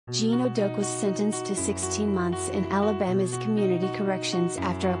Geno Doak was sentenced to 16 months in Alabama's Community Corrections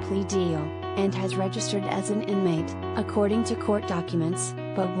after a plea deal, and has registered as an inmate, according to court documents,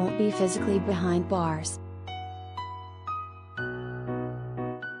 but won't be physically behind bars.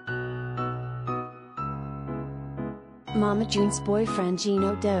 Mama June's boyfriend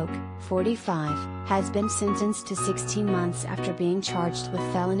Geno Doak, 45, has been sentenced to 16 months after being charged with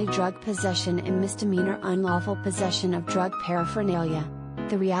felony drug possession and misdemeanor unlawful possession of drug paraphernalia.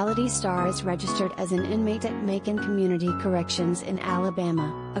 The reality star is registered as an inmate at Macon Community Corrections in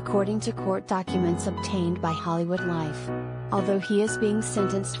Alabama, according to court documents obtained by HollywoodLife. Although he is being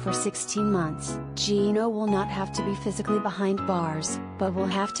sentenced for 16 months, Geno will not have to be physically behind bars, but will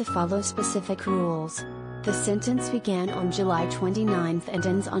have to follow specific rules. The sentence began on July 29 and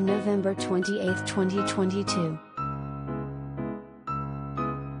ends on November 28, 2022.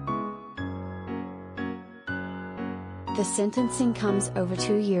 The sentencing comes over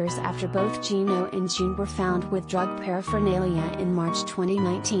 2 years after both Geno and June were found with drug paraphernalia in March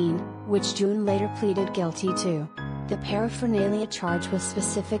 2019, which June later pleaded guilty to. The paraphernalia charge was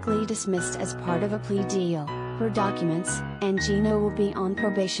specifically dismissed as part of a plea deal, per documents, and Geno will be on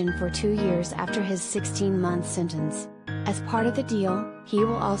probation for 2 years after his 16-month sentence. As part of the deal, he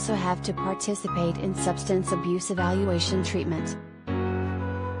will also have to participate in substance abuse evaluation treatment.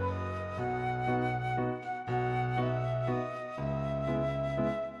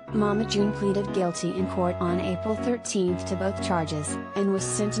 Mama June pleaded guilty in court on April 13 to both charges, and was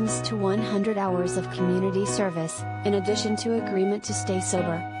sentenced to 100 hours of community service, in addition to agreement to stay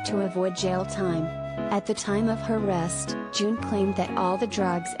sober, to avoid jail time. At the time of her arrest, June claimed that all the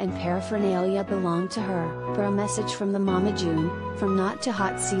drugs and paraphernalia belonged to her, per a message from the Mama June, from Not to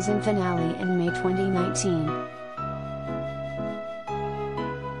Hot season finale in May 2019.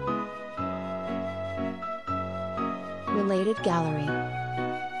 Related gallery.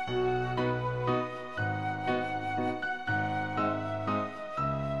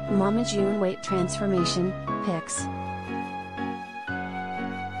 Mama June weight transformation, pics.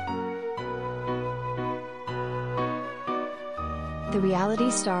 The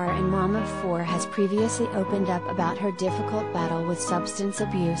reality star and mom of 4 has previously opened up about her difficult battle with substance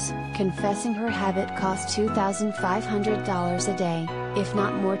abuse, confessing her habit cost $2,500 a day, if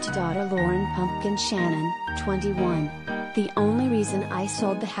not more, to daughter Lauren Pumpkin Shannon, 21. The only reason I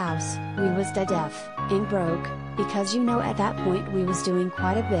sold the house, we was dead and broke, because at that point we was doing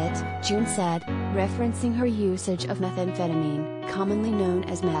quite a bit, June said, referencing her usage of methamphetamine, commonly known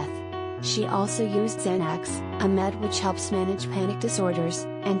as meth. She also used Xanax, a med which helps manage panic disorders,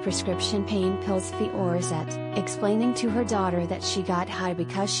 and prescription pain pills Fiorezet, explaining to her daughter that she got high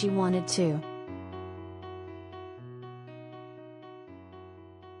because she wanted to.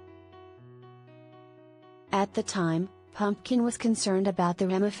 At the time, Pumpkin was concerned about the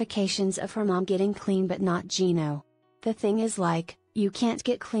ramifications of her mom getting clean but not Geno. The thing is, like, you can't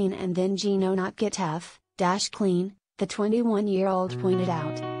get clean and then Geno not get clean, the 21-year-old pointed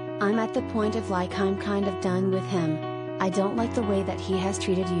out. I'm at the point of I'm kind of done with him. I don't like the way that he has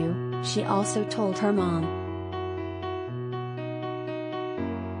treated you, she also told her mom.